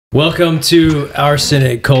Welcome to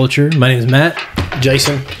Arsenic Culture. My name is Matt.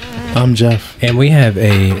 Jason. I'm Jeff. And we have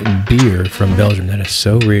a beer from Belgium that is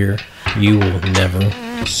so rare, you will never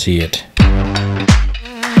see it.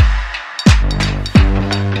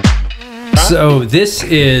 So this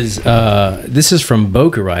is from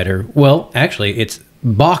Bokkereyder. Well, actually, it's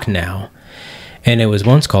Bokke now. And it was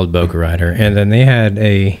once called Bokkereyder, and then they had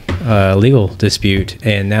a legal dispute,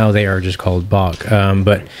 and now they are just called Bokke.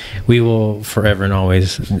 But we will forever and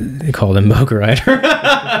always call them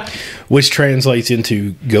Bokkereyder. Which translates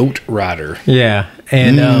into goat rider. Yeah.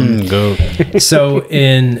 And Goat. so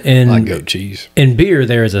in Like goat cheese. In beer,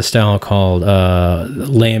 there is a style called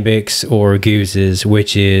lambics or gooses,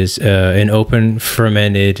 which is an open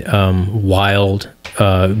fermented wild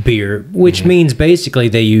beer, which means basically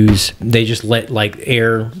they just let like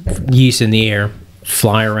yeast in the air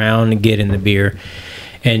fly around and get in the beer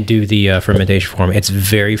and do the fermentation for them. It's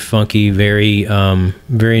very funky, very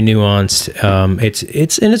nuanced.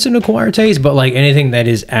 It's an acquired taste, but like anything that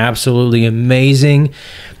is absolutely amazing,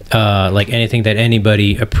 like anything that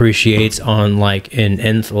anybody appreciates on like an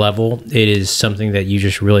nth level, it is something that you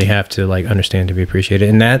just really have to like understand to be appreciated.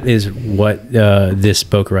 And that is what this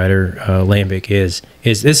Bokkereyder lambic is.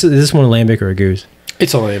 Is this one a lambic or a goose?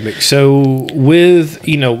 It's a lambic. So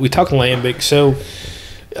we talk lambic. So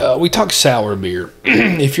we talk sour beer.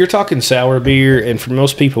 If you're talking sour beer, and for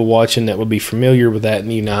most people watching that would be familiar with that in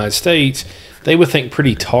the United States, they would think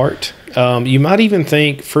pretty tart. You might even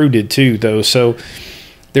think fruited too, though. So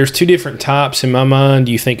there's two different types in my mind.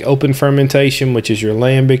 You think open fermentation, which is your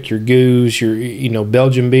lambic, your goose, your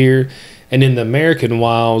Belgian beer, and then the American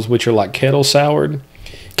wilds, which are like kettle soured.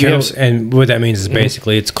 And what that means is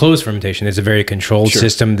basically it's closed fermentation. It's a very controlled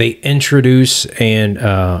system. They introduce and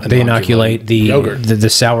they inoculate the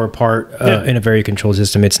sour part in a very controlled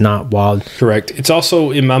system. It's not wild. Correct. It's also,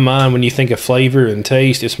 in my mind, when you think of flavor and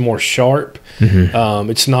taste, it's more sharp.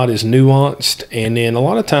 It's not as nuanced. And then a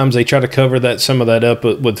lot of times they try to cover some of that up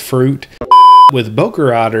with fruit. With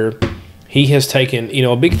Bokkereyder, he has taken,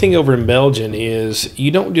 a big thing over in Belgium is you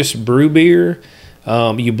don't just brew beer,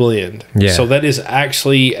 you blend. Yeah. So that is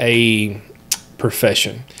actually a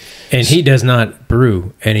profession. And he does not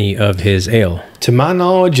brew any of his ale. To my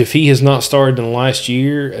knowledge, if he has not started in the last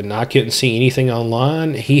year, and I couldn't see anything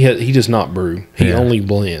online, he does not brew. He only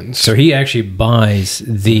blends. So he actually buys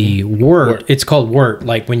the wort. It's called wort,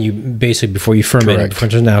 like when you basically before you ferment it, before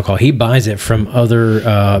it turns into alcohol. He buys it from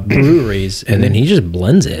other breweries, and then he just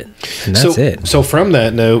blends it, and that's it. So from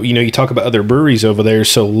that note, you talk about other breweries over there.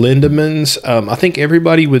 So Lindemann's, I think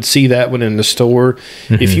everybody would see that one in the store.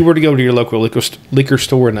 If you were to go to your local liquor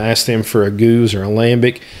store and ask them for a goose or a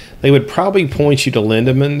lambic, they would probably point you to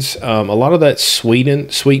Lindemann's. A lot of that's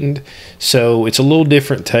sweetened, so it's a little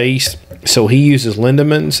different taste. So he uses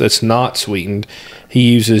Lindemann's that's not sweetened.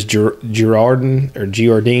 He uses Girardin,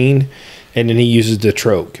 and then he uses De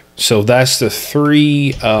Troc. So that's the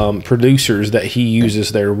three producers that he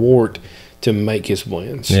uses their wort to make his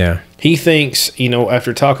blends. Yeah. He thinks,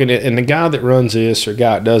 after talking to, and the guy that runs this or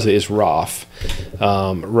guy that does it is Rolf.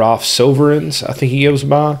 Rolf Sovereigns, I think he goes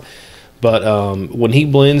by. But when he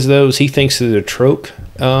blends those, he thinks that a Troc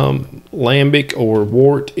lambic or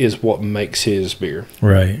wort is what makes his beer.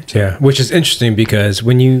 Right. Yeah. Which is interesting because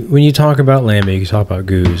when you talk about lambic, you talk about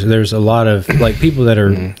goose. There's a lot of like people that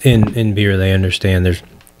are in beer. They understand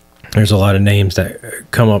there's a lot of names that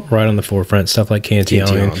come up right on the forefront. Stuff like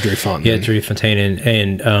Cantillon, Drie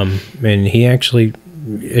and he actually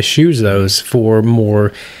eschews those for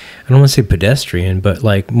more. I don't want to say pedestrian, but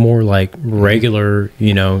like more like regular,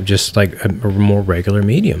 just like a more regular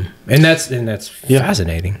medium. And that's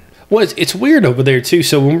fascinating. Well, it's weird over there too.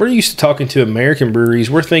 So when we're used to talking to American breweries,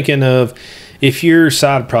 we're thinking of if you're a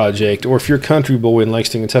side project or if you're a country boy in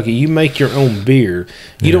Lexington, Kentucky, you make your own beer.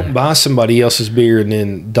 You don't buy somebody else's beer and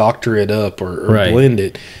then doctor it up or blend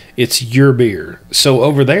it. It's your beer. So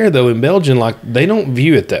over there, though, in Belgium, like they don't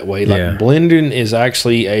view it that way. Like blending is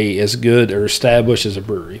actually as good or established as a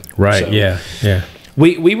brewery. Right. So yeah.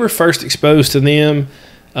 We were first exposed to them.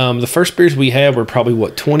 The first beers we had were probably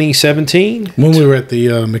 2017 when we were at the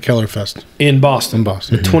McKellar Fest in Boston.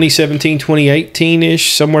 2017,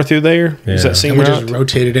 2018-ish, somewhere through there. Yeah. Does that seem right? We just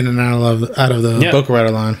rotated in and out of the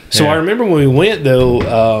Bokkereyder line. So I remember when we went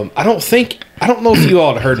though. I don't know if you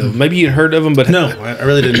all had heard of them. Maybe you'd heard of them, but no, I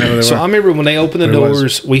really didn't know who they were. So I remember when they opened the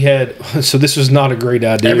doors, we had. So this was not a great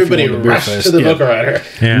idea. Everybody rushed to the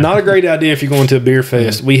Bokkereyder. Yeah. Not a great idea if you're going to a beer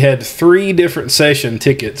fest. We had 3 different session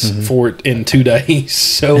tickets for it in 2 days.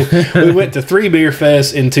 So we went to 3 beer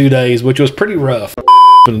fests in 2 days, which was pretty rough.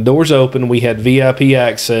 When the doors opened, we had VIP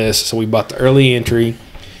access, so we bought the early entry.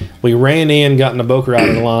 We ran in, got in the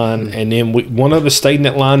Bokkereyder line, and then one of us stayed in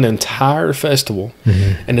that line the entire festival,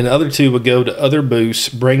 and then the other two would go to other booths,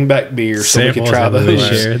 bring back beer so we could try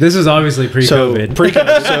those. This is obviously pre-COVID.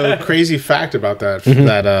 So crazy fact about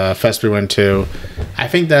that fest we went to. I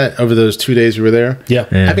think that over those 2 days we were there,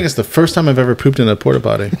 I think it's the first time I've ever pooped in a porta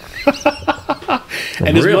potty.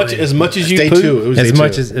 And really? as much as you day poop, 2, it was as day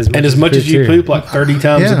much 2. as much as you poop like 30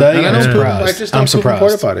 times a day, and I'm I surprised. just don't poop in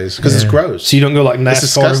porta potties because it's gross. So you don't go like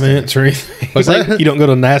NASCAR events or anything? What's that? You don't go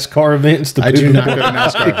to NASCAR events to I poop? do not go to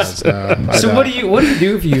NASCAR events. No, So what do you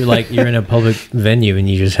do if you're in a public venue and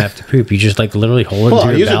you just have to poop? You just like literally hold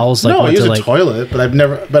into your bowels. I use a toilet,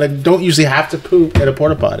 but I don't usually have to poop at a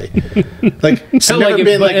porta potty. Like, So, I've like, never if-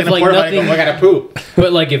 been but like in if, a like, porta potty. nothing- I gotta poop.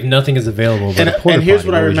 But like if nothing is available, but And here's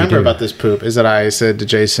what I remember about this poop is that I said to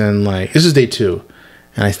Jason, like, this is day 2,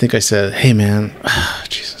 and I think I said, "Hey man,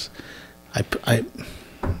 Jesus, I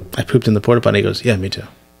pooped in the porta potty." He goes, "Yeah, me too."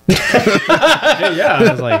 Yeah,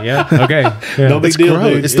 I was like, yeah, okay. Yeah. No big It's deal,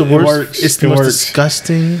 gross. dude. It's the It worst. works. It's the It most works.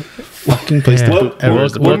 disgusting fucking place to Yeah. poop ever.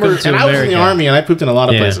 Welcome to and I was in the America. army, and I pooped in a lot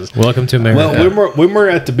of places. Welcome to America. Well, when we're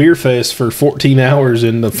at the beer fest for 14 hours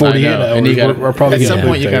in the 48 I know, hours, and you gotta, we're probably at some gonna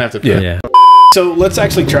point poop you're there. gonna have to poop. yeah. So let's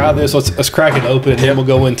actually try this. Let's crack it open, and then we'll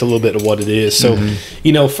go into a little bit of what it is. So,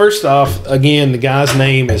 first off, again, the guy's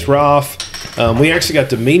name is Rolf. We actually got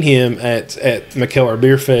to meet him at McKellar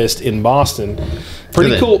Beer Fest in Boston.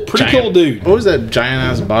 Pretty cool dude. What was that giant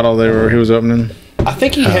ass bottle he was opening? I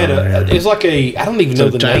think he had it was like I don't even know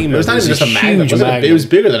the name. It was not even just a magnum. It was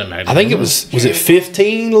bigger than a magnum. I think it was it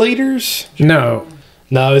 15 liters? No,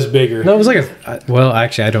 No, it was bigger. it was like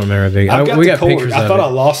actually, I don't remember how big. We got cork. pictures I of thought it. I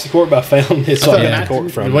lost the cork, but I found it. So I got the cork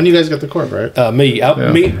from when you guys got the cork, right?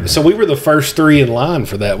 me. So we were the first 3 in line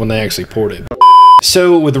for that when they actually poured it.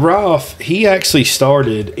 So with Rolf, he actually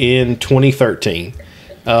started in 2013.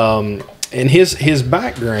 And his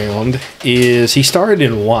background is he started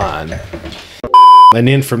in wine. And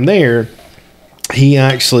then from there, he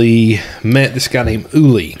actually met this guy named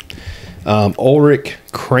Uli. Ulrich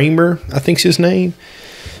Kramer, I think's his name.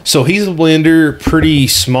 So he's a blender, pretty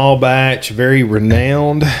small batch, very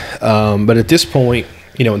renowned. But at this point,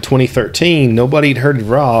 in 2013, nobody had heard of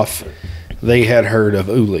Rolf. They had heard of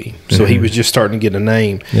Uli. So he was just starting to get a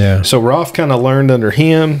name. Yeah. So Rolf kind of learned under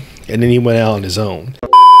him, and then he went out on his own.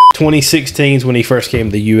 2016 is when he first came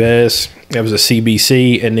to the U.S. That was a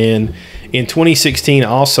CBC. And then in 2016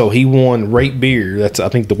 also, he won Rate Beer. That's, I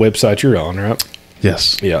think, the website you're on, right?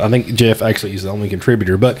 Yes. Yeah, I think Jeff actually is the only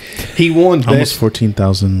contributor. But he won Almost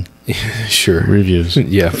 14,000 sure reviews.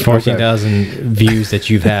 Yeah, 14,000 views that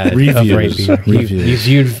you've had of Rate Reviews. Beer. You've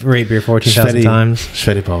viewed Rate Beer 14,000 times.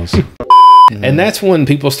 Sweaty balls. And that's when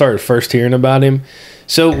people started first hearing about him.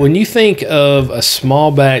 So when you think of a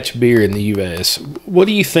small batch beer in the U.S., what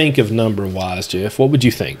do you think of number-wise, Jeff? What would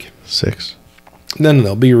you think? 6.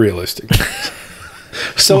 No. Be realistic.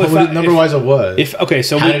 So number-wise of what?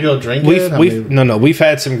 So how many people drink it? We've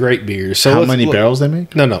had some great beers. So how many barrels they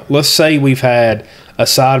make? No. Let's say we've had a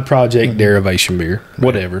side project derivation beer,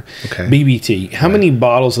 whatever. Okay. BBT. How many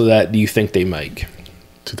bottles of that do you think they make?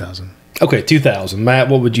 2,000. Okay, 2,000. Matt,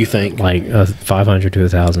 what would you think? Like 500 to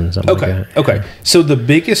 1,000, something like that. Okay. So the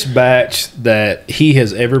biggest batch that he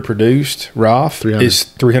has ever produced, Rolf, is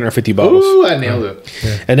 350 bottles. Ooh, I nailed it.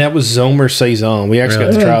 Yeah. And that was Zomer Saison. We actually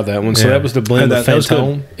got to try that one. So that was the blend of that was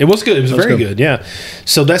Fantôme. It was good. It was very good, yeah.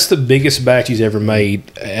 So that's the biggest batch he's ever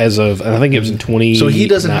made as of, I think it was in 2019. So he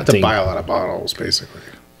doesn't have to buy a lot of bottles, basically.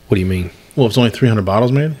 What do you mean? Well, it's only 300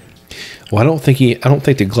 bottles made. Well, I don't think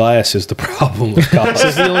the glass is the problem with cost. So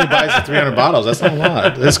if he only buys the 300 bottles, that's not a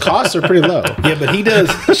lot. His costs are pretty low. Yeah, but he does.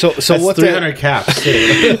 So That's what 300 caps.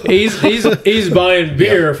 He's buying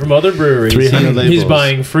beer from other breweries. 300 He's labels.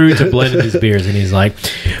 buying fruit to blend in his beers, and he's like,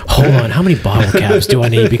 "Hold on, how many bottle caps do I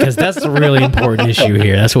need? Because that's the really important issue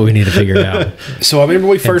here. That's what we need to figure out." So I remember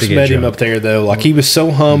we first get met him drunk. up there, though. Like, he was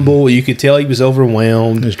so humble. You could tell he was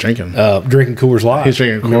overwhelmed. He's drinking. Drinking Coors Light. He's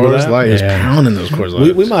drinking Remember Coors that? Light. He's Yeah. pounding those Coors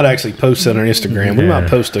Lights. We might actually post that on Instagram. We might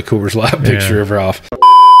post a Coors Light picture of Rolf.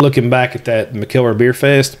 Looking back at that McKellar Beer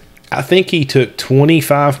Fest, I think he took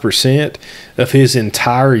 25% of his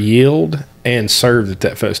entire yield and served at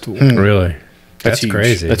that festival. Really? That's huge.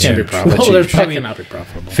 crazy. That's Yeah. huge. Well, there's That probably cannot be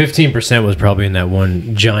profitable. 15% was probably in that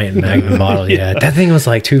one giant Magnum bottle. Yeah, that thing was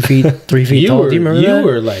like 2 feet, 3 feet tall. Do you remember that? You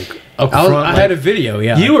were like up I front. had a video.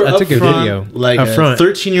 Yeah, You were I up took a front, video like up a front.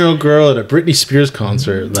 13-year-old girl at a Britney Spears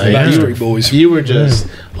concert. Like Backstreet Boys. You were just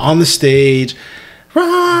on the stage.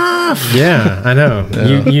 Rolf! Yeah, I know.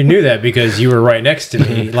 You knew that because you were right next to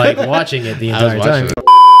me, like watching it the entire time.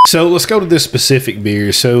 So let's go to this specific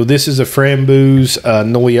beer. So this is a Framboos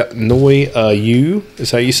Noyu. Is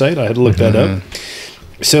how you say it. I had to look that up.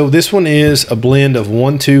 So this one is a blend of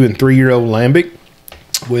 1, 2, and 3-year-old lambic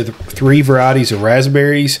with 3 varieties of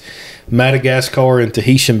raspberries, Madagascar and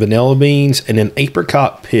Tahitian vanilla beans, and then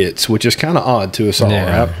apricot pits, which is kind of odd to us all,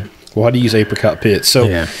 right? Why do you use apricot pits? So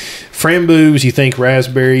framboos, you think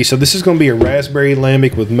raspberry. So this is going to be a raspberry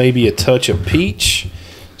lambic with maybe a touch of peach.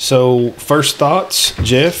 So first thoughts,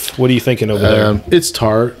 Jeff, what are you thinking over there? It's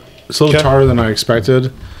tart. It's a little tarter than I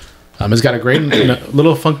expected. It's got a great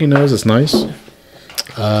little funky nose. It's nice.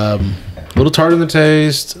 A little tart in the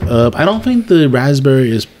taste. I don't think the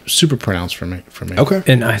raspberry is super pronounced for me. Okay.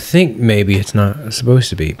 And I think maybe it's not supposed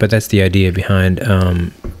to be, but that's the idea behind.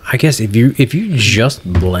 I guess if you just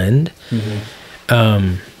blend,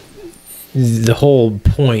 the whole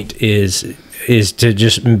point is to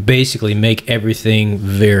just basically make everything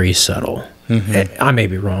very subtle. I may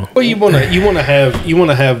be wrong. Well, you want to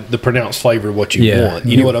have the pronounced flavor of what you want.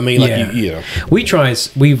 You know what I mean? Like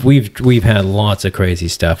we've had lots of crazy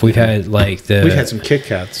stuff. We've had we've had some Kit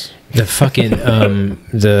Kats. The fucking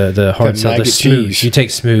the hard sell, the smooge. You take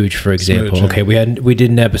smooge for example. Okay, we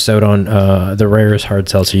did an episode on the rarest hard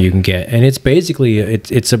seltzer you can get, and it's basically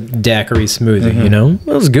it's a daiquiri smoothie. You know,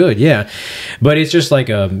 it was good, but it's just like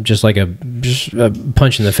a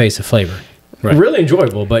punch in the face of flavor. Right. Really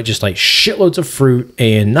enjoyable, but just like shitloads of fruit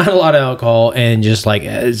and not a lot of alcohol, and just like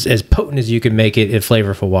as potent as you can make it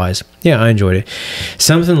flavorful wise. Yeah, I enjoyed it.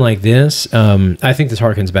 Something like this, I think this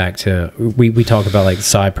harkens back to we talk about like the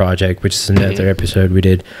side project, which is another episode we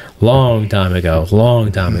did long time ago.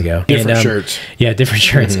 Different shirts. Yeah, different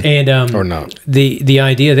shirts. And or not. The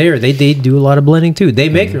idea there, they do a lot of blending too. They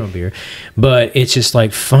make their own beer, but it's just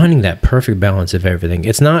like finding that perfect balance of everything.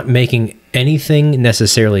 It's not making anything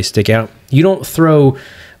necessarily stick out. You don't throw,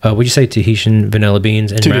 would you say Tahitian vanilla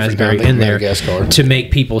beans and raspberry in there to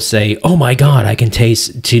make people say, oh my God, I can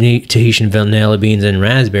taste Tahitian vanilla beans and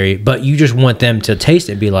raspberry, but you just want them to taste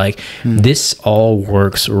it and be like, this all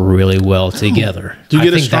works really well together. Do you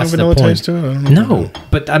get a strong vanilla taste to it? No,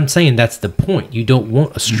 but I'm saying that's the point. You don't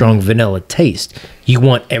want a strong vanilla taste. You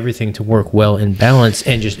want everything to work well in balance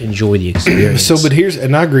and just enjoy the experience. So, but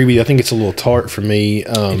and I agree with you. I think it's a little tart for me,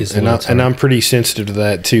 and I'm pretty sensitive to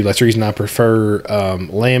that too. That's the reason I prefer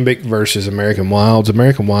lambic versus American Wilds.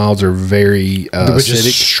 American Wilds are very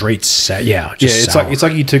acidic, straight set. Yeah, it's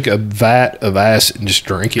like you took a vat of acid and just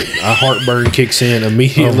drank it. A heartburn kicks in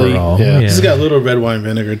immediately. Overall, This has got a little red wine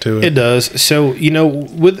vinegar to it. It does. So I'm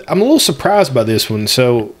a little surprised by this one.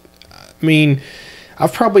 So, I mean,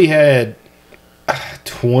 I've probably had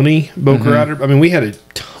 20 Bokkereyder. I mean, we had a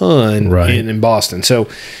ton in Boston. So,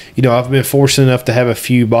 I've been fortunate enough to have a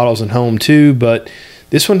few bottles at home too. But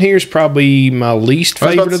this one here is probably my least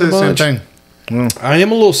favorite of the bunch. Same thing. I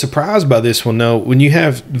am a little surprised by this one though. When you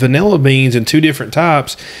have vanilla beans in 2 different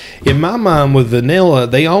types, in my mind with vanilla,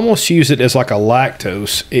 they almost use it as like a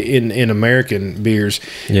lactose in American beers.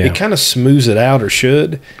 Yeah. It kind of smooths it out, or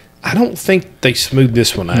should. I don't think they smoothed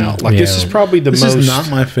this one out. Like this is probably the most. This is not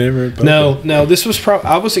my favorite. Bokke. No. This was probably.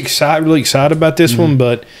 I was really excited about this one,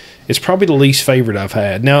 but it's probably the least favorite I've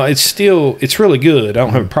had. Now it's really good. I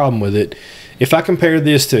don't have a problem with it. If I compare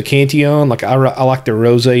this to a Cantillon, like I like their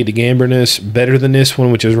Rosé de Gambrinus better than this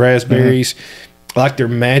one, which is raspberries. I like their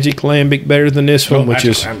Magic Lambic better than this one, which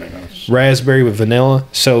is raspberry with vanilla.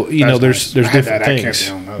 So there's different things.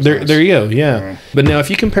 There you go. Yeah. But now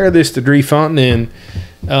if you compare this to Drie Fonteinen,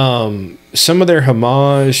 some of their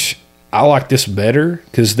homage, I like this better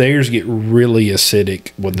because theirs get really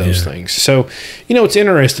acidic with those things. So it's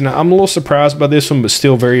interesting. I'm a little surprised by this one, but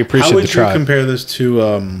still very appreciative. How would you compare this to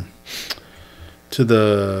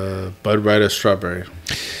the Bokkereyder strawberry?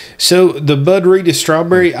 So the Bokkereyder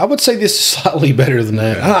strawberry, I would say this is slightly better than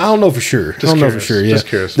that. I don't know for sure. Yeah. Just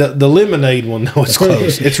curious. The lemonade one, though, it's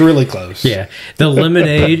close. It's really close. Yeah. The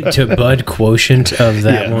lemonade to Bud quotient of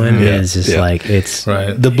that one is just like it's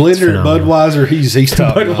the blender Budweiser. He's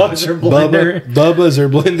top. Budweiser blender. Bubba's or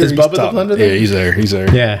blender. Is Bubba the blender? Yeah, he's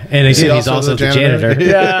there. Yeah, and again, he's also the janitor.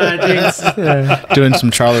 Doing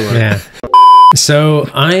some Charlie work. Yeah. So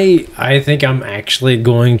I think I'm actually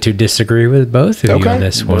going to disagree with both of you on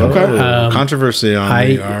this one. Controversy on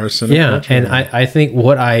our and I think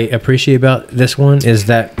what I appreciate about this one is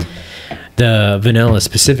that the vanilla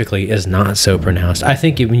specifically is not so pronounced. I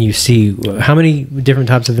think when you see how many different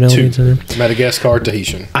types of vanilla beans in there, Madagascar,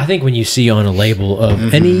 Tahitian. I think when you see on a label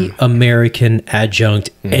of any American adjunct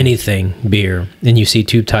anything beer, and you see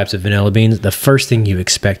 2 types of vanilla beans, the first thing you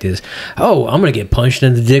expect is, oh, I'm gonna get punched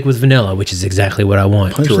in the dick with vanilla, which is exactly what I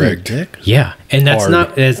want. Punched in the dick? Yeah, and that's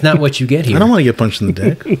not what you get here. I don't want to get punched in the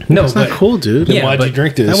dick. No, it's not cool, dude. Then why'd you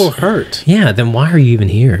drink this? That will hurt. Yeah, then why are you even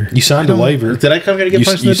here? You signed a waiver. Did I come here to get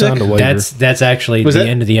punched in the dick? You signed a waiver. that's actually the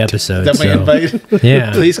end of the episode. That my invite?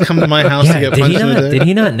 Yeah. Please come to my house to get punched in the day. Did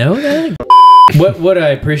he not know that? What I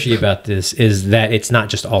appreciate about this is that it's not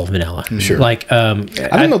just all vanilla. Sure. Like I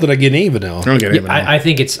don't know that I get any vanilla. I don't get any vanilla. I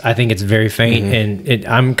think it's very faint, and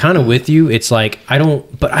I'm kind of with you. It's like I don't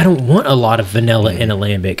want a lot of vanilla in a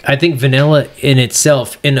lambic. I think vanilla in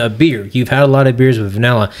itself in a beer. You've had a lot of beers with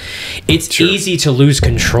vanilla. It's easy to lose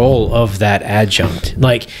control of that adjunct.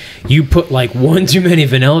 Like you put like one too many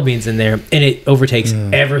vanilla beans in there, and it overtakes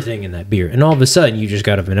everything in that beer. And all of a sudden, you just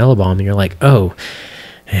got a vanilla bomb, and you're like, oh.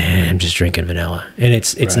 I'm just drinking vanilla, and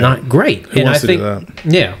it's not great. Who wants to do that?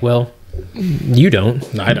 Yeah, well, you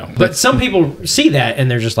don't. No, I don't. But some people see that and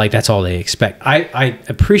they're just like, that's all they expect. I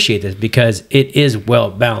appreciate this because it is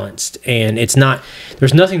well balanced, and it's not.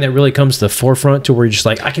 There's nothing that really comes to the forefront to where you're just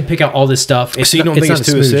like, I can pick out all this stuff. So you don't think it's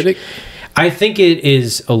too acidic? I think it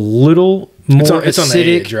is a little more it's acidic. On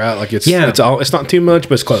the edge, right? Like it's not too much,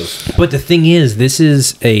 but it's close. But the thing is, this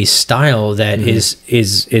is a style that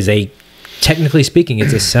is a. Technically speaking,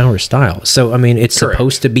 it's a sour style. So, I mean, it's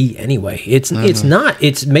supposed to be anyway. It's not.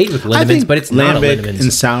 It's made with liniments, but it's not a liniments.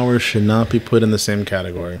 And sour should not be put in the same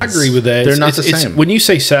category. I agree with that. They're not the same. When you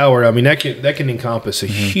say sour, I mean, that can encompass a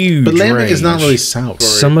huge But lambic range. is not really sour.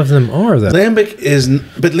 Some of them are, though. Lambic is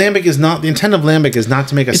not, the intent of lambic is not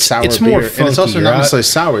to make a sour it's beer. more funky, and it's also not necessarily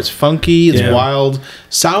sour. It's funky, it's wild.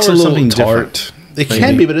 Sour It's a is little something tart, different. It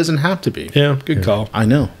can be, but it doesn't have to be. Yeah, good call. I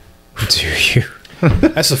know. Do you?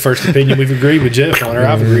 That's the first opinion we've agreed with Jeff on, or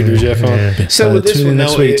I've agreed with Jeff on. So with this tune one, in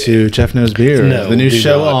next week to Jeff Knows Beer, the new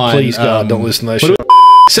show on. Please God, don't listen to that show.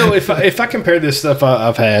 So if I compare this stuff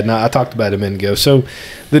I've had, and I talked about it a minute ago, so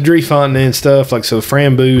the Drie Fontenaine stuff, like so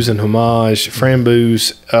Framboos and Homage,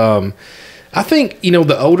 Framboos, I think,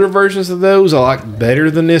 the older versions of those I like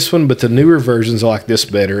better than this one, but the newer versions I like this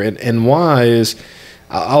better. And why is,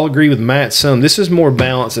 I'll agree with Matt some. This is more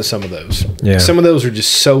balanced than some of those. Yeah. Some of those are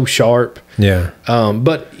just so sharp. Yeah.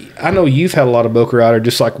 But I know you've had a lot of Bokkereyder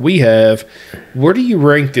just like we have. Where do you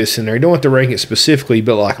rank this in there? You don't have to rank it specifically,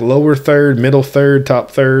 but like lower third, middle third,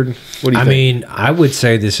 top third? What do you think? I mean, I would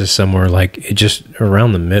say this is somewhere like just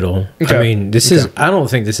around the middle. Okay. I mean, this is, I don't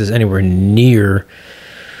think this is anywhere near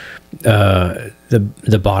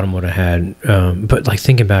the bottom of what I had, but like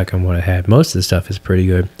thinking back on what I had, most of the stuff is pretty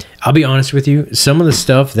good. I'll be honest with you, some of the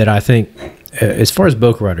stuff that I think, as far as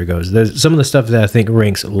Bokkereyder goes, some of the stuff that I think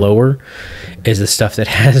ranks lower is the stuff that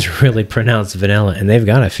has really pronounced vanilla, and they've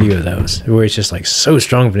got a few of those where it's just like so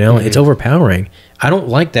strong vanilla, it's overpowering. I don't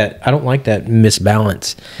like that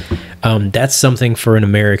misbalance. That's something for an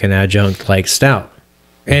American adjunct like stout,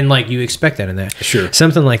 and like you expect that in that. Sure,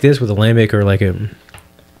 something like this with a lambic or like a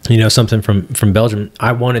something from Belgium,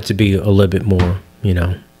 I want it to be a little bit more,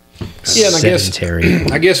 sedentary.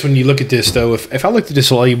 And I guess when you look at this, though, if I looked at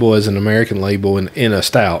this label as an American label in a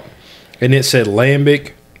stout, and it said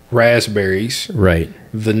lambic, raspberries, right,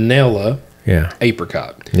 vanilla,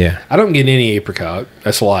 apricot. Yeah. I don't get any apricot.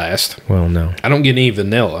 That's last. Well, no. I don't get any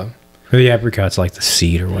vanilla. The apricot's like the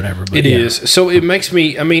seed or whatever. But it is. So it makes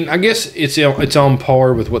me, I mean, I guess it's on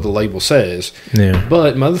par with what the label says. Yeah.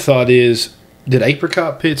 But my other thought is, did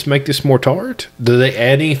apricot pits make this more tart? Do they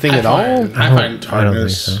add anything at all? I find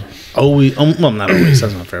tartness always, well, not always,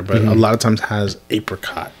 that's not fair, but a lot of times has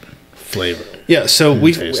apricot flavor. Yeah, so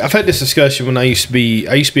I've had this discussion when I used to be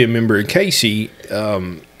a member at Casey,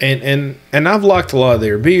 and I've liked a lot of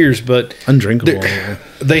their beers, but undrinkable.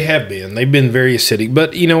 They've been very acidic.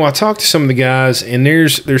 But I talked to some of the guys, and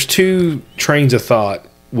there's two trains of thought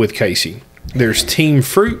with Casey. There's team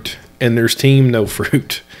fruit and there's team no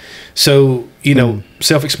fruit. So,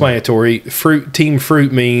 self-explanatory. Team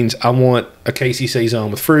fruit means I want a Casey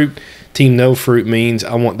Saison with fruit. Team no fruit means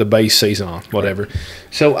I want the base Saison, whatever.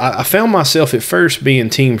 So I found myself at first being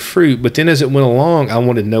team fruit, but then as it went along, I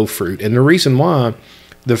wanted no fruit. And the reason why,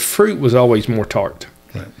 the fruit was always more tart.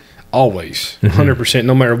 Right. Always. 100%.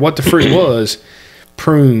 No matter what the fruit was,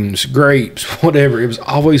 prunes, grapes, whatever, it was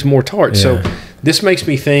always more tart. Yeah. So this makes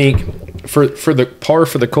me think for the par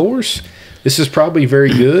for the course, this is probably very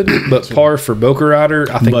good, but par for Bokkereyder,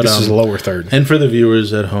 I think this is a lower third. And for the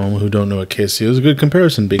viewers at home who don't know what Casey is, a good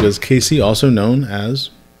comparison because Casey, also known as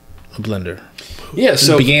a blender. Yeah,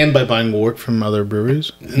 so began by buying wort from other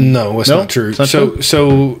breweries. No, that's not true.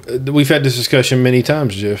 So we've had this discussion many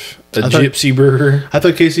times, Jeff. Gypsy brewer. I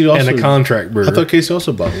thought Casey also and a contract brewer. I thought Casey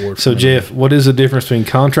also bought wort. So Jeff, what is the difference between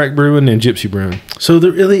contract brewing and gypsy brewing? So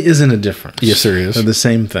there really isn't a difference. Yes, there is. They're the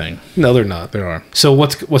same thing. No, they're not. There are. So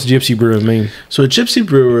what's gypsy brewing mean? So a gypsy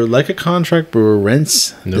brewer, like a contract brewer,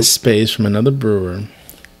 rents the space from another brewer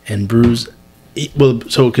and brews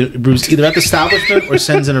So it brews either at the establishment or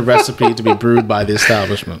sends in a recipe to be brewed by the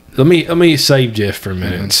establishment. Let me save Jeff for a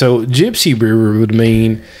minute. So gypsy brewer would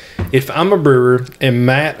mean if I'm a brewer and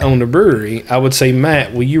Matt owned a brewery, I would say,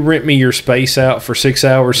 Matt, will you rent me your space out for 6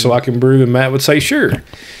 hours so I can brew? And Matt would say, sure.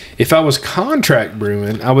 If I was contract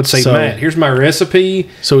brewing, I would say, Matt, here's my recipe.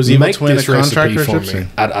 So is Evil Twin a contract or gypsy?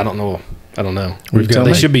 I don't know. I don't know.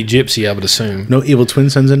 They should be gypsy, I would assume. No, Evil Twin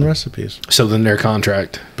sends in recipes. So then they're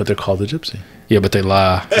contract. But they're called the gypsy. Yeah, but they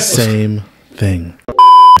lie. Same thing.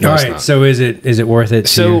 All right, so is it worth it?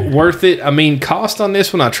 So worth it. I mean, cost on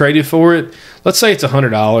this one, I traded for it. Let's say it's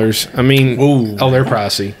 $100. I mean, they're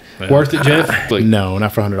pricey. Yeah. Worth it, Jeff? No,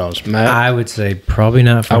 not for $100. Matt? I would say probably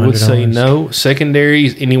not for $100. I would say no.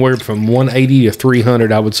 Secondaries anywhere from $180 to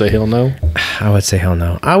 $300. I would say hell no. I would say hell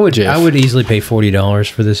no. I would easily pay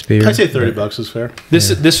 $40 for this beer. I'd say $30 is fair.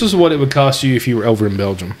 This was what it would cost you if you were over in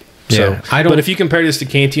Belgium. So, but if you compare this to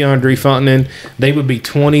Cantillon, Driefonteinen, they would be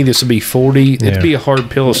 20. This would be 40. It'd be a hard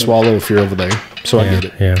pill to swallow if you're over there. So I get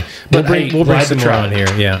it. Yeah, but we'll bring some more on here.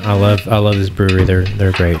 Yeah, I love this brewery.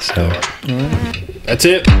 They're great. So that's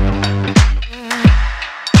it.